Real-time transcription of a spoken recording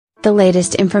The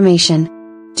latest information.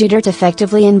 Duterte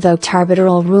effectively invoked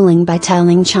arbitral ruling by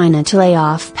telling China to lay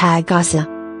off Pag-asa.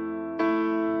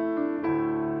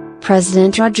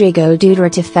 President Rodrigo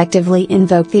Duterte effectively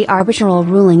invoked the arbitral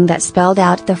ruling that spelled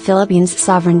out the Philippines'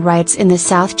 sovereign rights in the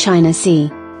South China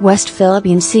Sea, West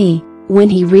Philippine Sea, when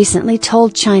he recently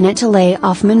told China to lay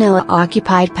off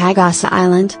Manila-occupied Pag-asa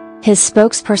Island, his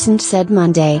spokesperson said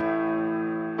Monday.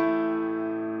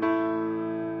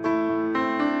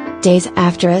 Days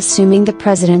after assuming the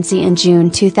presidency in June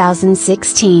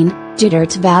 2016,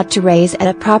 Duterte vowed to raise at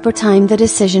a proper time the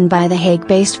decision by the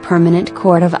Hague-based Permanent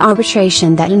Court of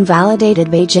Arbitration that invalidated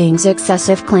Beijing's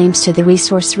excessive claims to the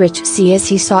resource-rich sea as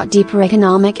he sought deeper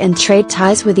economic and trade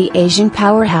ties with the Asian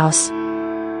powerhouse.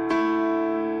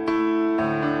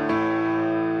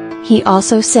 He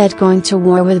also said going to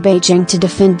war with Beijing to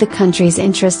defend the country's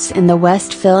interests in the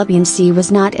West Philippine Sea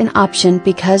was not an option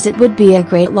because it would be a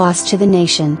great loss to the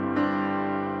nation.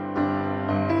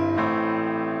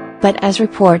 But as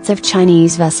reports of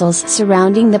Chinese vessels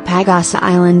surrounding the Pag-asa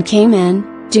Island came in,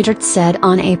 Duterte said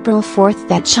on April 4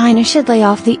 that China should lay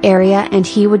off the area and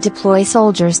he would deploy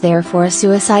soldiers there for a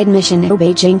suicide mission if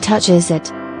Beijing touches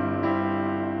it.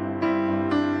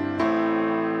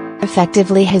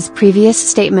 Effectively his previous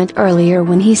statement earlier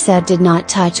when he said did not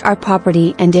touch our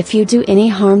property and if you do any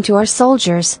harm to our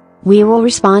soldiers, we will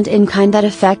respond in kind that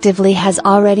effectively has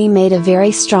already made a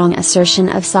very strong assertion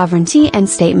of sovereignty and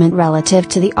statement relative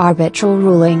to the arbitral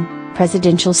ruling,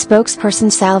 presidential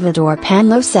spokesperson Salvador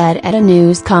Panlo said at a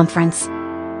news conference.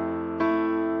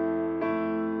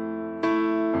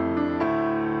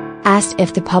 Asked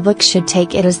if the public should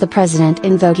take it as the president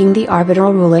invoking the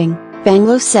arbitral ruling,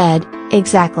 Panlo said,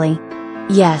 "Exactly.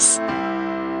 Yes."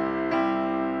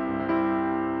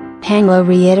 Panlo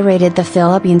reiterated the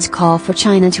Philippines' call for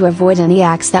China to avoid any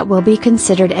acts that will be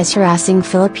considered as harassing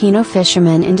Filipino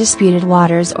fishermen in disputed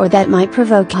waters or that might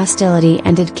provoke hostility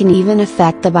and it can even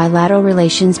affect the bilateral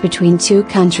relations between two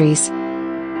countries.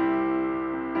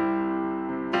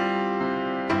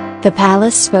 The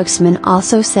palace spokesman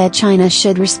also said China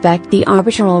should respect the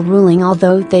arbitral ruling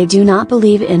although they do not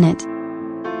believe in it.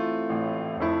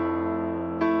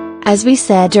 As we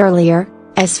said earlier,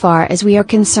 as far as we are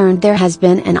concerned there has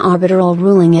been an arbitral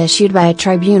ruling issued by a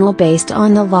tribunal based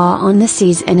on the law on the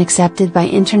seas and accepted by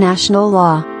international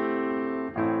law.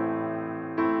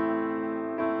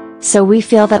 So we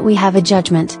feel that we have a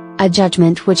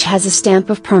judgment which has a stamp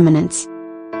of permanence.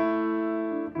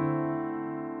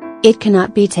 It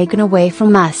cannot be taken away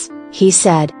from us, he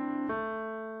said.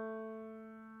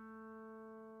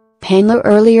 Panlo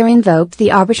earlier invoked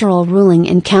the arbitral ruling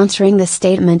in countering the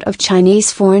statement of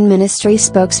Chinese Foreign Ministry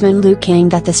spokesman Lu King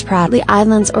that the Spratly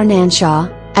Islands or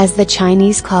Nansha, as the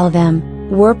Chinese call them,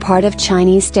 were part of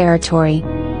Chinese territory.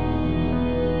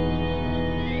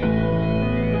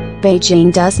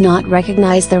 Beijing does not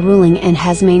recognize the ruling and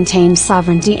has maintained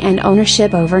sovereignty and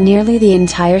ownership over nearly the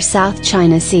entire South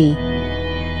China Sea.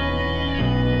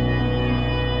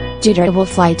 Duterte will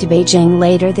fly to Beijing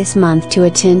later this month to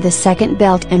attend the Second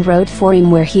Belt and Road Forum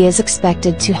where he is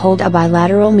expected to hold a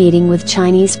bilateral meeting with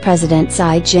Chinese President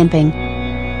Xi Jinping.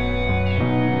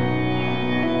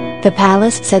 The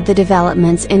palace said the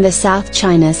developments in the South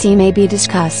China Sea may be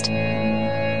discussed.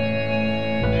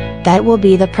 That will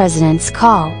be the president's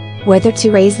call, whether to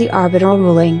raise the arbitral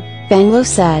ruling, Panlo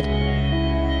said.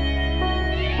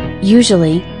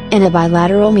 Usually, in a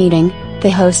bilateral meeting,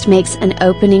 the host makes an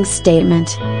opening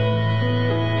statement.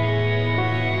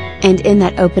 And in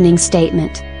that opening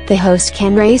statement, the host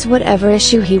can raise whatever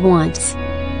issue he wants.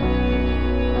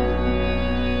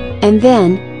 And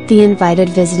then, the invited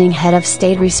visiting head of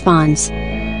state responds.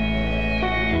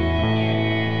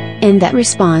 In that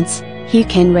response, he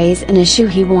can raise an issue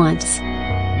he wants.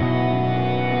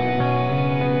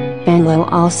 Panlo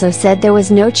also said there was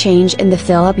no change in the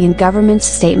Philippine government's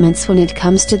statements when it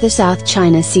comes to the South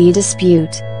China Sea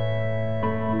dispute.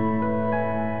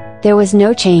 There was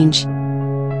no change.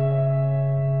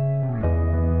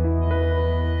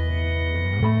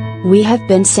 We have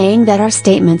been saying that our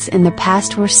statements in the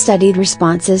past were studied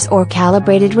responses or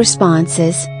calibrated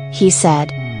responses, he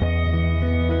said.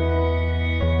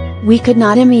 We could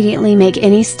not immediately make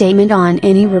any statement on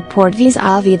any report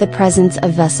vis-à-vis the presence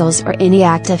of vessels or any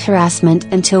act of harassment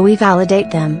until we validate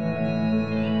them.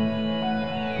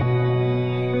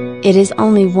 It is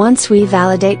only once we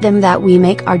validate them that we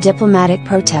make our diplomatic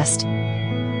protest.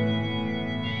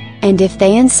 And if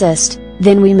they insist,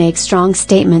 then we make strong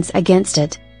statements against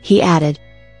it, he added.